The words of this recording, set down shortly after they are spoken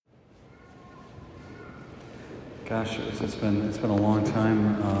Gosh, it's been a long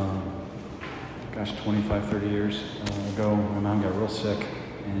time. 25, 30 years ago, my mom got real sick,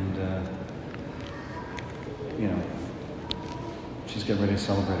 and she's getting ready to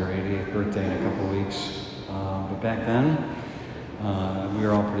celebrate her 88th birthday in a couple of weeks. But back then, we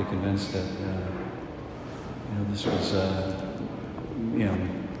were all pretty convinced that this was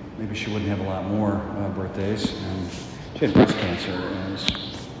maybe she wouldn't have a lot more birthdays, and she had breast cancer, and it was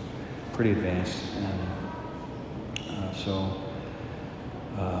pretty advanced, and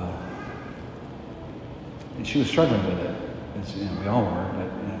and she was struggling with it, as we all were, but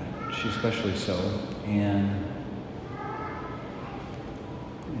she especially so. And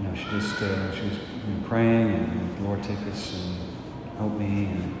she was praying, and Lord, take this and help me.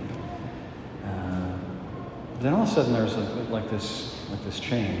 And then all of a sudden, there's like this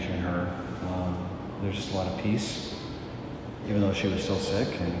change in her. There's just a lot of peace, even though she was still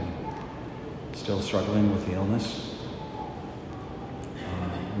sick and still struggling with the illness.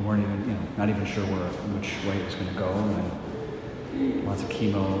 We weren't even, not even sure which way it was going to go, and lots of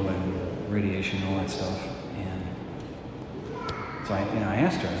chemo and radiation and all that stuff. And so I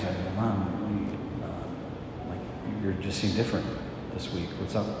asked her, I said, Mom, you just seem different this week.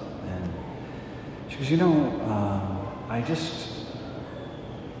 What's up? And she goes, I just,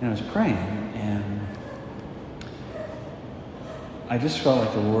 I was praying, and I just felt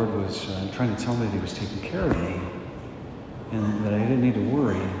like the Lord was trying to tell me that He was taking care of me, and that I didn't need to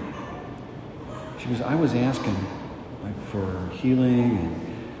worry. She goes, I was asking for healing,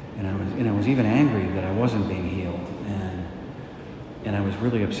 and I was even angry that I wasn't being healed, and I was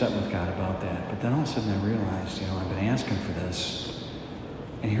really upset with God about that. But then all of a sudden I realized, I've been asking for this,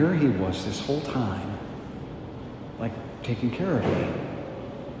 and here He was this whole time, taking care of me.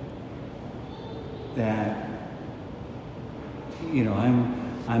 That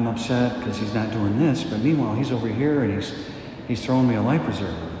I'm upset because He's not doing this, but meanwhile He's over here and He's throwing me a life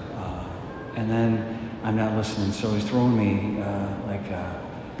preserver, and then I'm not listening, so He's throwing me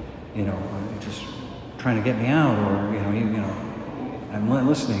just trying to get me out, or I'm not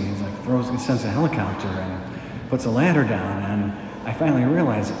listening. He sends a helicopter and puts a ladder down, and I finally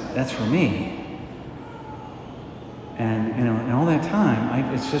realized that's for me. And and all that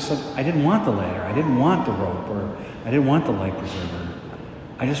time, it's just like I didn't want the ladder, I didn't want the rope, or I didn't want the life preserver.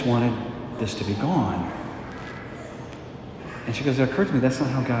 I just wanted this to be gone. And she goes, it occurred to me that's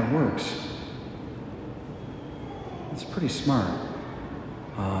not how God works. It's pretty smart,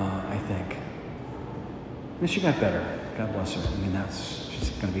 I think. And she got better. God bless her.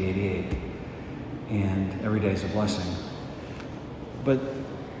 She's going to be 88. And every day is a blessing. But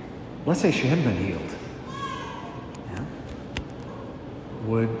let's say she hadn't been healed. Yeah?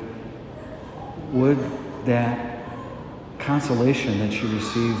 Would that consolation that she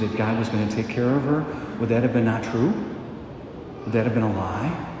received that God was going to take care of her, would that have been not true? Would that have been a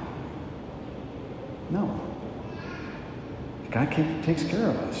lie? No. God takes care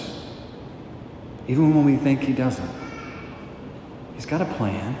of us, even when we think He doesn't. He's got a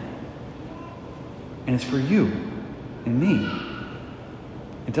plan, and it's for you and me.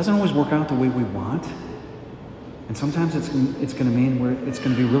 It doesn't always work out the way we want, and sometimes it's going to mean it's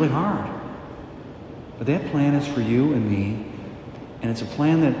going to be really hard. But that plan is for you and me, and it's a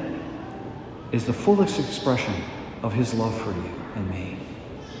plan that is the fullest expression of His love for you and me.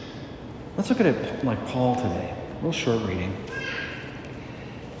 Let's look at it like Paul today. Real short reading.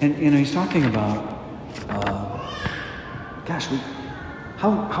 And he's talking about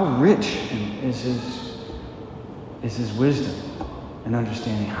how rich is his wisdom and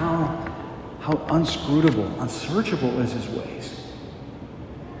understanding, how unscrutable, unsearchable is His ways.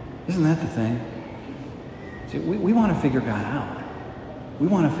 Isn't that the thing? See, we want to figure God out. We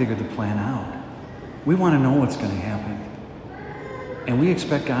want to figure the plan out. We want to know what's going to happen. And we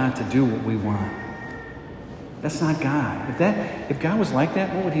expect God to do what we want. That's not God. If God was like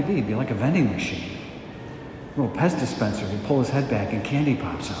that, what would He be? He'd be like a vending machine. A little Pez dispenser. He'd pull his head back and candy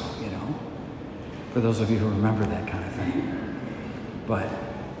pops out, For those of you who remember that kind of thing. But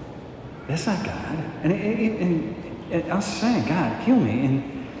that's not God. And us saying, God, heal me,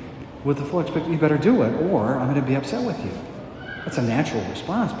 and with the full expectation, you better do it, or I'm going to be upset with you. That's a natural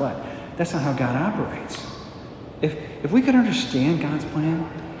response, but that's not how God operates. If we could understand God's plan,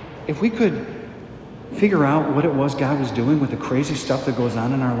 if we could figure out what it was God was doing with the crazy stuff that goes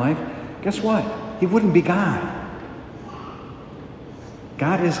on in our life, guess what? He wouldn't be God.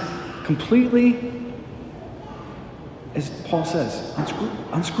 God is completely, as Paul says,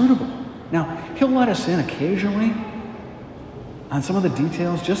 unscrutable. Now, He'll let us in occasionally on some of the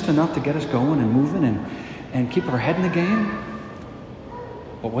details, just enough to get us going and moving and keep our head in the game.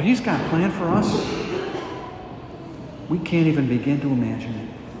 But what He's got planned for us, We can't even begin to imagine it.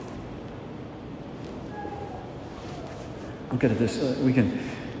 Look at this. We can,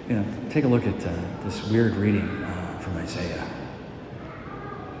 take a look at this weird reading from Isaiah.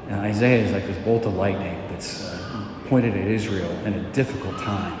 Isaiah is like this bolt of lightning that's pointed at Israel in a difficult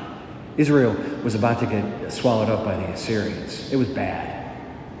time. Israel was about to get swallowed up by the Assyrians. It was bad.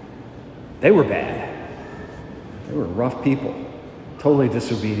 They were bad. They were rough people, totally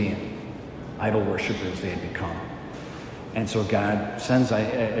disobedient, idol worshippers they had become. And so God sends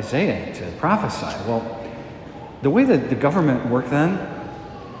Isaiah to prophesy. Well, the way that the government worked then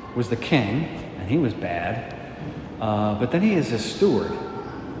was the king, and he was bad, but then he is a steward,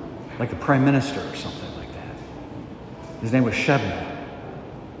 like the prime minister or something like that. His name was Shebna.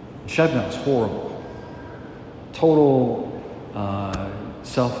 Shebna was horrible. Total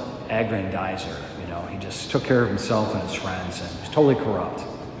self-aggrandizer, He just took care of himself and his friends, and he was totally corrupt.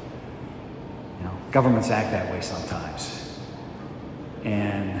 Governments act that way sometimes.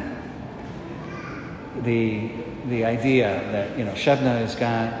 And the idea that, Shebna has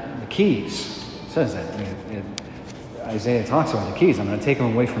got the keys. It says that. Isaiah talks about the keys. I'm going to take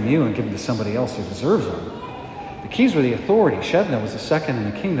them away from you and give them to somebody else who deserves them. The keys were the authority. Shebna was the second in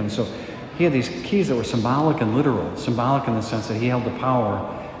the kingdom. So he had these keys that were symbolic and literal. Symbolic in the sense that he held the power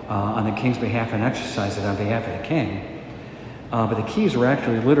on the king's behalf and exercised it on behalf of the king. But the keys were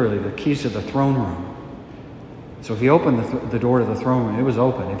actually literally the keys to the throne room. So if he opened the door to the throne room, it was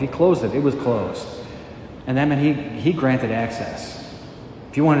open. If he closed it, it was closed. And that meant he granted access.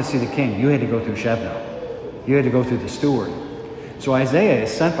 If you wanted to see the king, you had to go through Shebna. You had to go through the steward. So Isaiah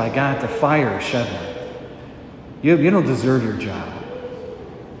is sent by God to fire Shebna. You don't deserve your job.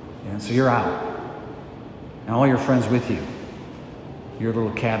 So you're out. And all your friends with you. Your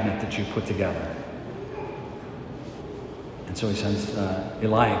little cabinet that you put together. And so he sends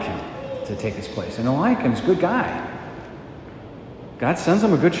Eliakim to take his place. And Eliakim's a good guy. God sends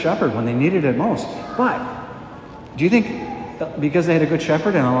them a good shepherd when they needed it most. But do you think because they had a good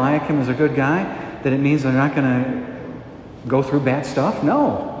shepherd and Eliakim is a good guy, that it means they're not going to go through bad stuff?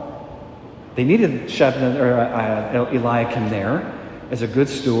 No. They needed Shebna or Eliakim there as a good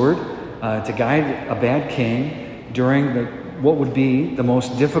steward to guide a bad king during what would be the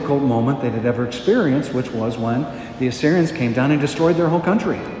most difficult moment they had ever experienced, which was when the Assyrians came down and destroyed their whole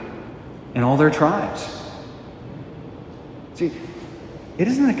country and all their tribes. See, it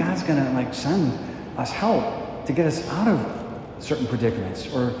isn't that God's going to send us help to get us out of certain predicaments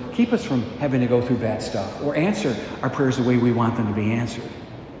or keep us from having to go through bad stuff or answer our prayers the way we want them to be answered.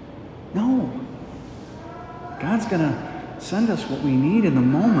 No. God's going to send us what we need in the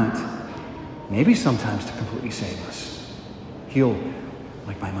moment, maybe sometimes to completely save us. Heal,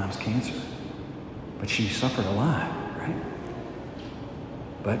 like my mom's cancer. But she suffered a lot, right?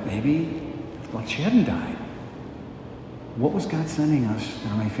 But maybe, well, she hadn't died. What was God sending us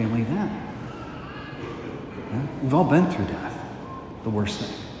and my family then? Yeah? We've all been through death, the worst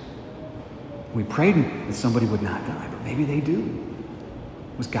thing. We prayed that somebody would not die, but maybe they do.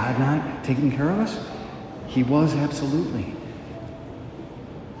 Was God not taking care of us? He was, absolutely.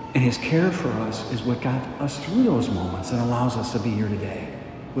 And his care for us is what got us through those moments and allows us to be here today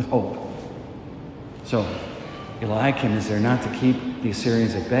with hope. So, Eliakim is there not to keep the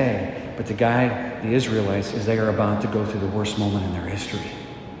Assyrians at bay, but to guide the Israelites as they are about to go through the worst moment in their history.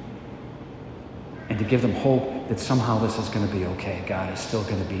 And to give them hope that somehow this is going to be okay. God is still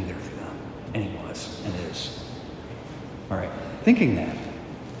going to be there for them. And he was and is. All right, thinking that,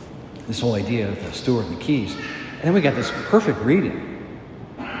 this whole idea of the steward and the keys, and then we got this perfect reading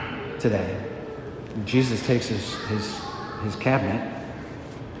today. Jesus takes his cabinet,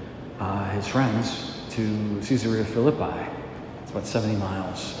 his friends, to Caesarea Philippi. It's about 70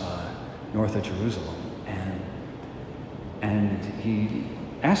 miles north of Jerusalem. And he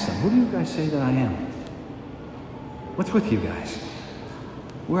asked them, who do you guys say that I am? What's with you guys?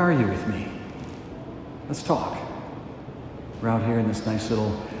 Where are you with me? Let's talk. We're out here in this nice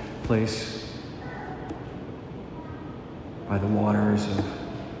little place by the waters of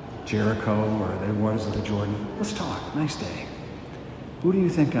Jericho or the waters of the Jordan. Let's talk. Nice day. Who do you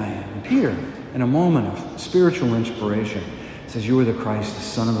think I am? And Peter, in a moment of spiritual inspiration, says, you are the Christ, the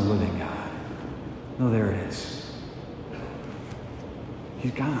Son of the living God. No, there it is.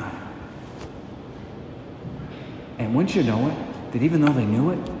 He's God. And once you know it, that even though they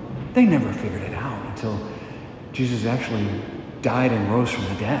knew it, they never figured it out until Jesus actually died and rose from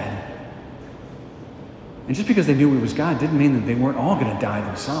the dead. And just because they knew he was God didn't mean that they weren't all going to die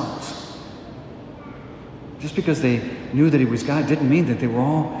themselves. Just because they knew that he was God didn't mean that they were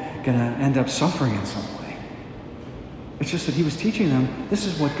all going to end up suffering in some way. It's just that he was teaching them, this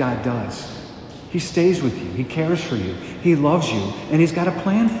is what God does. He stays with you. He cares for you. He loves you. And he's got a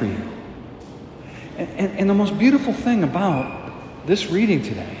plan for you. And the most beautiful thing about this reading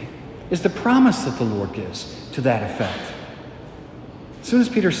today is the promise that the Lord gives to that effect. As soon as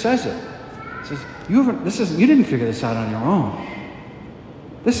Peter says it, he says, you didn't figure this out on your own.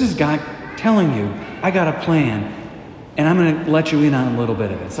 This is God telling you, I got a plan, and I'm going to let you in on a little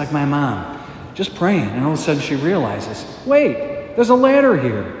bit of it. It's like my mom, just praying, and all of a sudden she realizes, wait, there's a ladder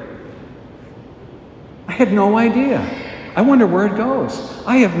here. I had no idea. I wonder where it goes.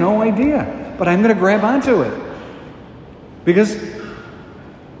 I have no idea, but I'm going to grab onto it. Because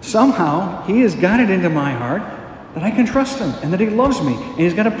somehow he has got it into my heart that I can trust him, and that he loves me, and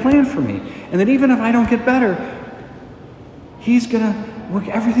he's got a plan for me, and that even if I don't get better, he's going to work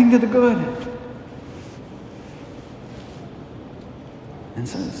everything to the good. And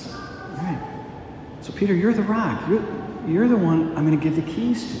says, all right, so Peter, you're the rock. You're the one I'm going to give the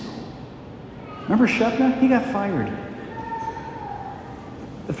keys to. Remember Shebna? He got fired.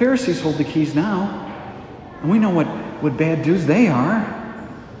 The Pharisees hold the keys now. And we know what bad dudes they are.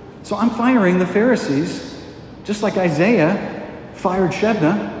 So I'm firing the Pharisees, just like Isaiah fired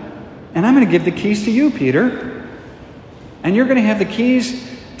Shebna. And I'm going to give the keys to you, Peter. And you're going to have the keys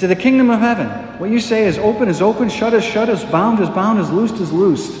to the kingdom of heaven. What you say is open, shut is bound, is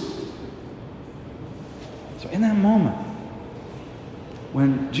loosed. So in that moment,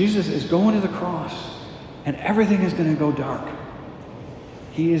 when Jesus is going to the cross and everything is going to go dark,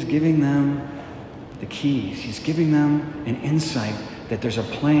 he is giving them the keys. He's giving them an insight that there's a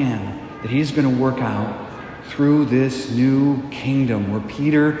plan that he's going to work out through this new kingdom where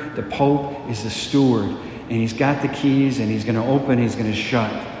Peter, the Pope, is the steward. And he's got the keys, and he's going to open, he's going to shut.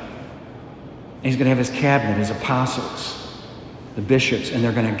 And he's going to have his cabinet, his apostles, the bishops, and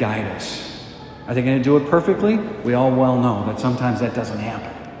they're going to guide us. Are they going to do it perfectly? We all well know that sometimes that doesn't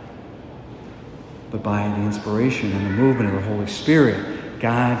happen. But by the inspiration and the movement of the Holy Spirit,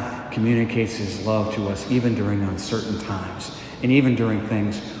 God communicates his love to us even during uncertain times, and even during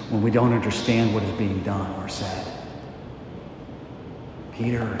things when we don't understand what is being done or said.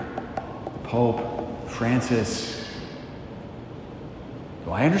 Peter, the Pope, Francis.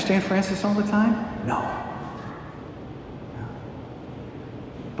 Do I understand Francis all the time? No.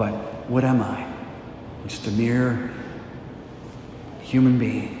 But what am I? I'm just a mere human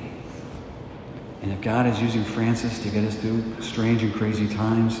being. And if God is using Francis to get us through strange and crazy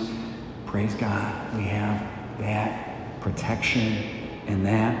times, praise God, we have that protection and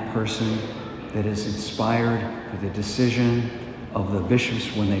that person that is inspired by the decision of the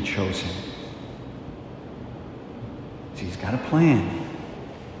bishops when they chose him. He's got a plan,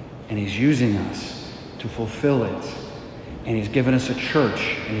 and he's using us to fulfill it. And he's given us a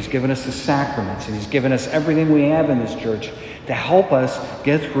church, and he's given us the sacraments, and he's given us everything we have in this church to help us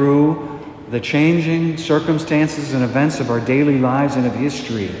get through the changing circumstances and events of our daily lives and of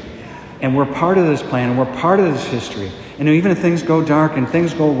history. And we're part of this plan, and we're part of this history. And even if things go dark and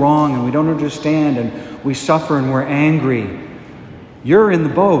things go wrong and we don't understand and we suffer and we're angry, you're in the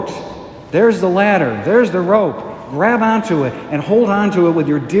boat. There's the ladder. There's the rope. Grab onto it and hold on to it with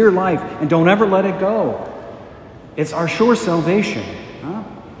your dear life and don't ever let it go. It's our sure salvation. Huh?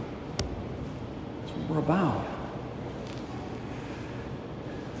 That's what we're about.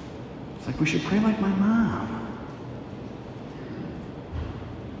 It's like we should pray like my mom.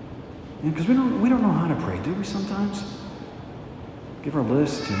 Because we don't know how to pray, do we sometimes? Give our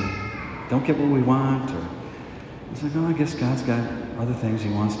list and don't get what we want. Or it's like, oh, I guess God's got other things he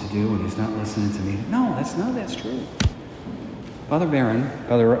wants to do and he's not listening to me. No, that's true.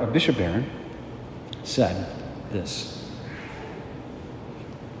 Bishop Barron said this.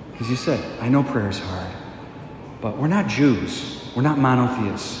 Because he said, I know prayer is hard, but we're not Jews. We're not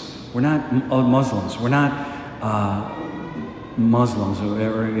monotheists. We're not Muslims. We're not Muslims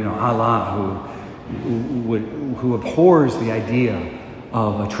or Allah who abhors the idea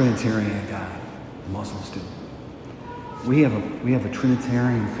of a Trinitarian God. Muslims do. We have a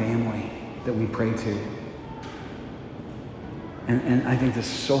Trinitarian family that we pray to. And I think this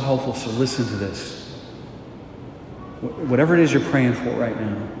is so helpful, so listen to this. Whatever it is you're praying for right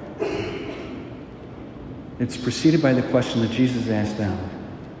now, it's preceded by the question that Jesus asked them.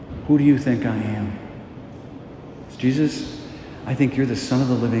 Who do you think I am? It's Jesus, I think you're the Son of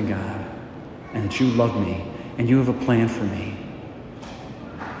the living God, and that you love me, and you have a plan for me.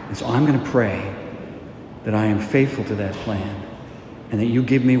 And so I'm going to pray that I am faithful to that plan, and that you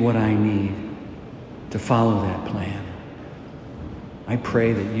give me what I need to follow that plan. I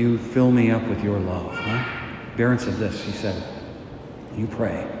pray that you fill me up with your love. Barron said this, he said, you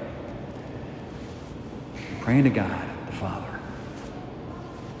pray. You're praying to God, the Father.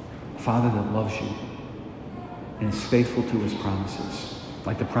 Father that loves you and is faithful to his promises,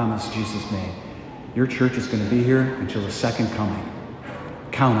 like the promise Jesus made. Your church is going to be here until the second coming.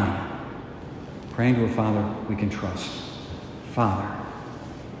 Count on it. Praying to a Father we can trust. Father.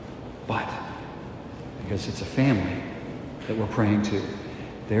 But, because it's a family that we're praying to,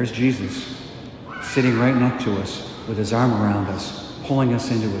 there's Jesus sitting right next to us with his arm around us, pulling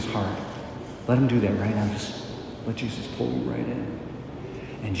us into his heart. Let him do that right now. Just let Jesus pull you right in.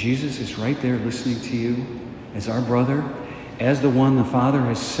 And Jesus is right there listening to you as our brother, as the one the Father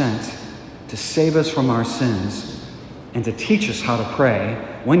has sent to save us from our sins and to teach us how to pray.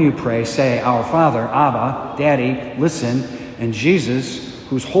 When you pray, say, Our Father, Abba, Daddy, listen. And Jesus,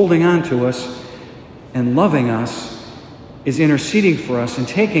 who's holding on to us and loving us, is interceding for us and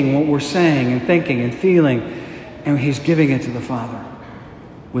taking what we're saying and thinking and feeling, and he's giving it to the Father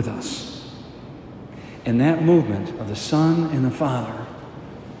with us. And that movement of the Son and the Father,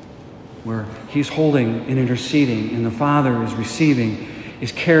 where he's holding and interceding and the Father is receiving,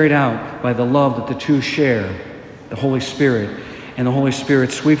 is carried out by the love that the two share, the Holy Spirit. And the Holy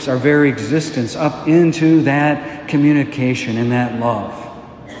Spirit sweeps our very existence up into that communication and that love.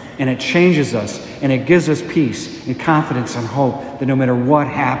 And it changes us, and it gives us peace and confidence and hope that no matter what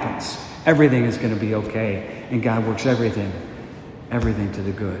happens, everything is going to be okay. And God works everything to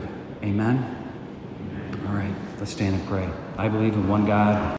the good. Amen? All right, let's stand and pray. I believe in one God.